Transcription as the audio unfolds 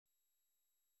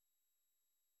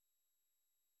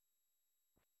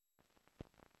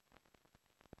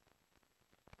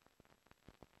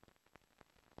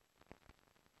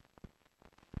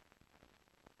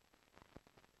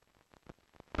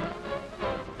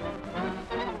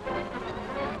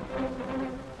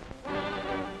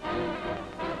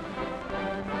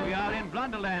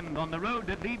Blunderland on the road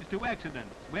that leads to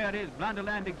accidents. Where is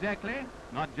Blunderland exactly?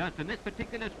 Not just in this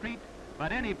particular street,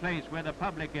 but any place where the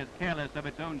public is careless of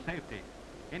its own safety.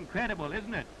 Incredible,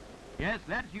 isn't it? Yes,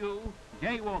 that's you,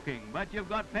 jaywalking, but you've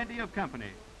got plenty of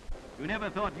company. You never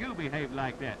thought you behaved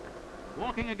like that.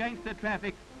 Walking against the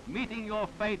traffic, meeting your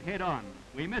fate head-on.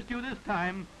 We missed you this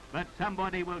time, but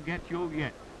somebody will get you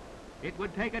yet. It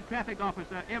would take a traffic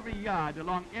officer every yard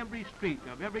along every street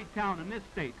of every town in this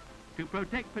state to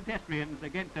protect pedestrians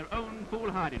against their own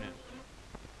foolhardiness.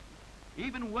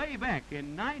 Even way back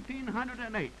in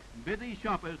 1908, busy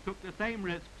shoppers took the same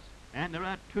risks, and there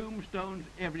are tombstones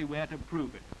everywhere to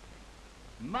prove it.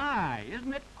 My,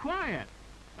 isn't it quiet?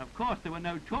 Of course, there were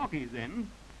no talkies then.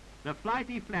 The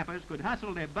flighty flappers could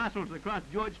hustle their bustles across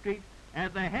George Street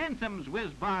as the hansoms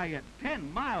whizzed by at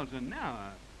 10 miles an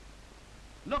hour.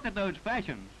 Look at those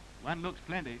fashions. One looks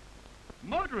plenty.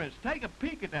 Motorists, take a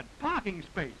peek at that parking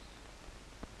space.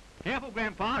 Careful,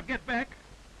 Grandpa, get back.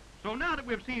 So now that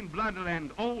we've seen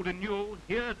Blunderland old and new,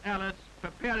 here's Alice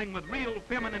preparing with real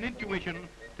feminine intuition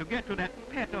to get to that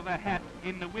pet of a hat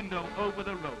in the window over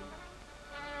the road.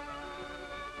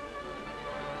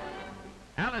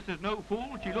 Alice is no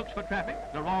fool. She looks for traffic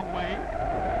the wrong way.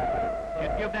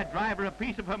 She'd give that driver a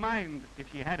piece of her mind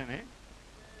if she had any.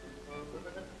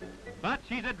 But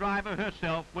she's a driver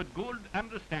herself with good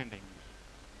understandings.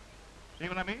 See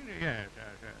what I mean? Yes, yes,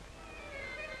 yes.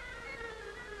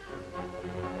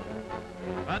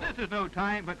 But this is no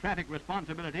time for traffic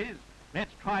responsibilities.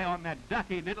 Let's try on that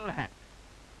ducky little hat.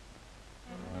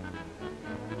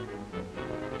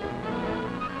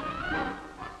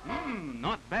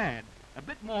 Not bad. A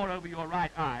bit more over your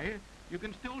right eye. You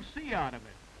can still see out of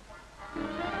it.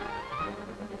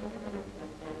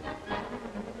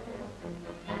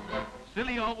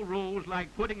 Silly old rules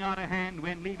like putting out a hand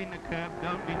when leaving the curb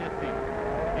don't mean a thing.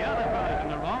 The other fellow's in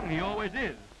the wrong, he always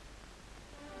is.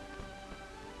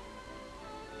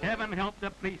 Heaven help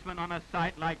the policeman on a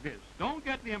sight like this. Don't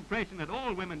get the impression that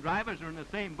all women drivers are in the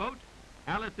same boat.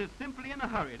 Alice is simply in a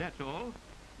hurry, that's all.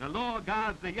 The law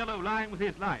guards the yellow line with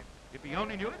his life. If he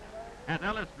only knew it, as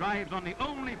Alice drives on the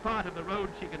only part of the road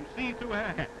she can see through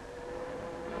her hat.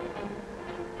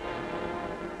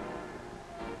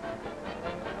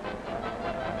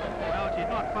 Well, she's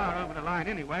not far over the line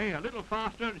anyway. A little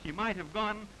faster and she might have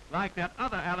gone, like that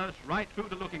other Alice, right through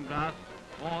the looking glass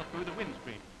or through the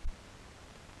windscreen.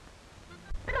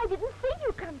 But I didn't see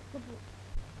you, Constable.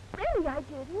 Really, I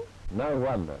didn't. No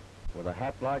wonder. With a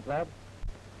hat like that.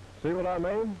 See what I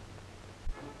mean?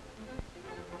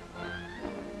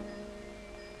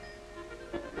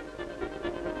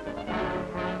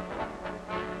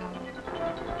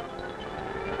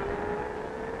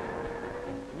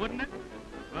 Wouldn't it?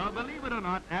 Well, believe it or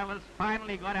not, Alice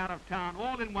finally got out of town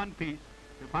all in one piece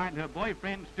to find her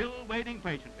boyfriend still waiting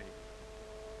patiently.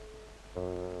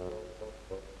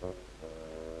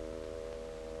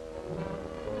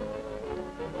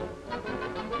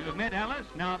 You've met Alice.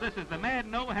 Now this is the Mad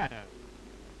No-Hatter.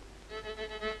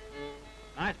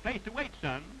 Nice place to wait,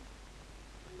 son.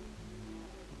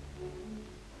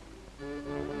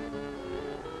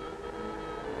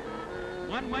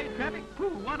 One-way traffic? Pooh,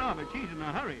 what of it? She's in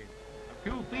a hurry. A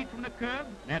few feet from the curb?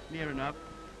 That's near enough.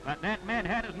 But that Mad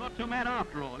Hatter's not so mad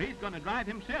after all. He's going to drive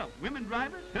himself. Women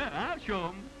drivers? Huh, I'll show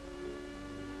 'em.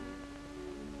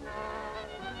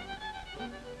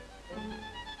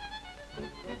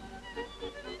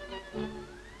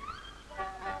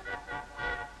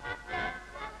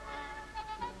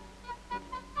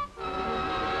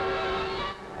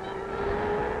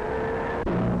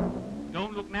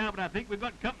 Don't look now, but I think we've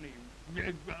got company.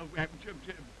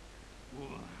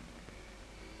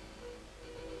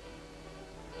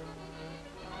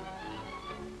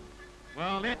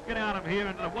 Well, let's get out of here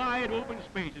into the wide open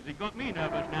spaces. It got me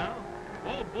nervous now.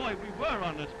 Oh boy, we were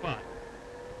on the spot.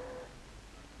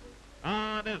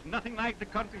 Ah, there's nothing like the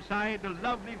countryside, the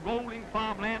lovely rolling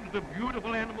farmlands, the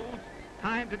beautiful animals.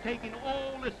 Time to take in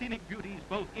all the scenic beauties,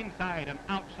 both inside and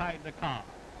outside the car.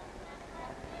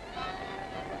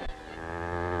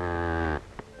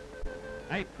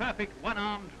 A perfect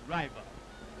one-armed driver.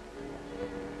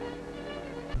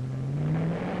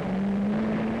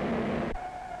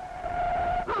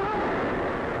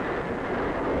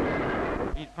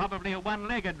 He's probably a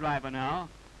one-legged driver now,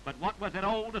 but what was that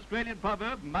old Australian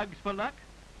proverb, mugs for luck?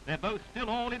 They're both still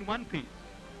all in one piece.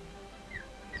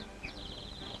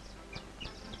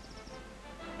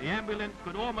 The ambulance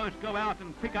could almost go out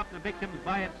and pick up the victims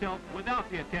by itself without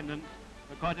the attendants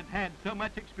because it had so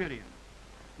much experience.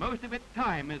 Most of its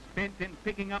time is spent in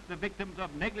picking up the victims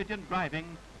of negligent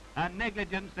driving, a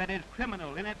negligence that is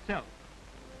criminal in itself.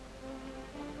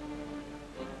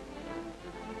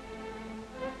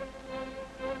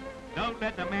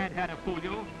 let the Mad Hatter fool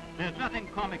you. There's nothing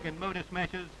comic in motor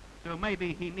smashes, so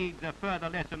maybe he needs a further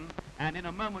lesson, and in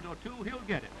a moment or two he'll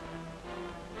get it.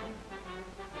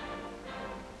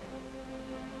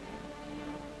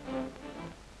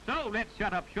 So let's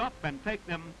shut up shop and take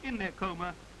them in their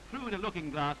coma through the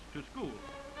looking glass to school.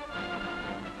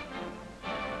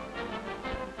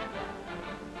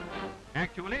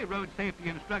 Actually, road safety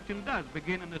instruction does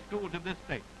begin in the schools of this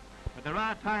state, but there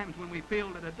are times when we feel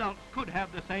that adults could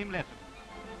have the same lesson.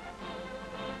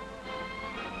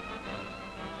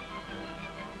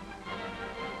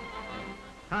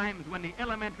 Times when the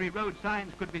elementary road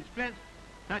signs could be stressed,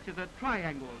 such as a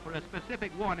triangle for a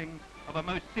specific warning of a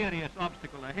most serious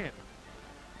obstacle ahead.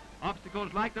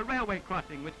 Obstacles like the railway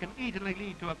crossing, which can easily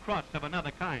lead to a cross of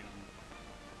another kind.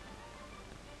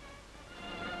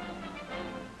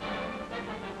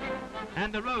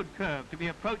 And the road curve to be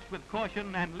approached with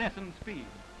caution and lessened speed.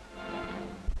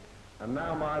 And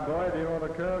now, my boy, do you know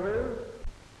what a curve is?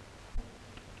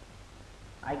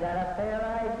 I got a fair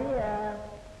idea.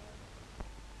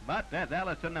 But as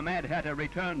Allison the Mad Hatter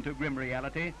returned to grim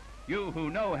reality, you who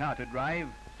know how to drive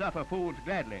suffer fools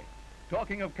gladly.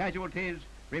 Talking of casualties,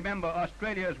 remember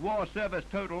Australia's war service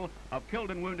total of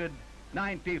killed and wounded,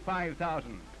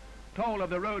 95,000. Toll of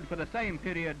the road for the same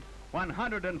period,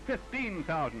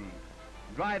 115,000.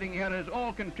 Driving errors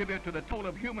all contribute to the toll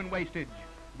of human wastage,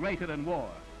 greater than war.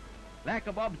 Lack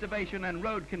of observation and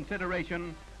road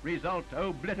consideration result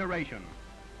obliteration.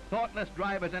 Thoughtless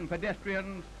drivers and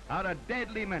pedestrians are a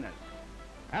deadly menace.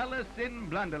 Alice in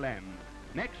Blunderland.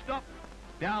 Next stop,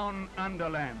 down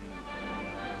Underland.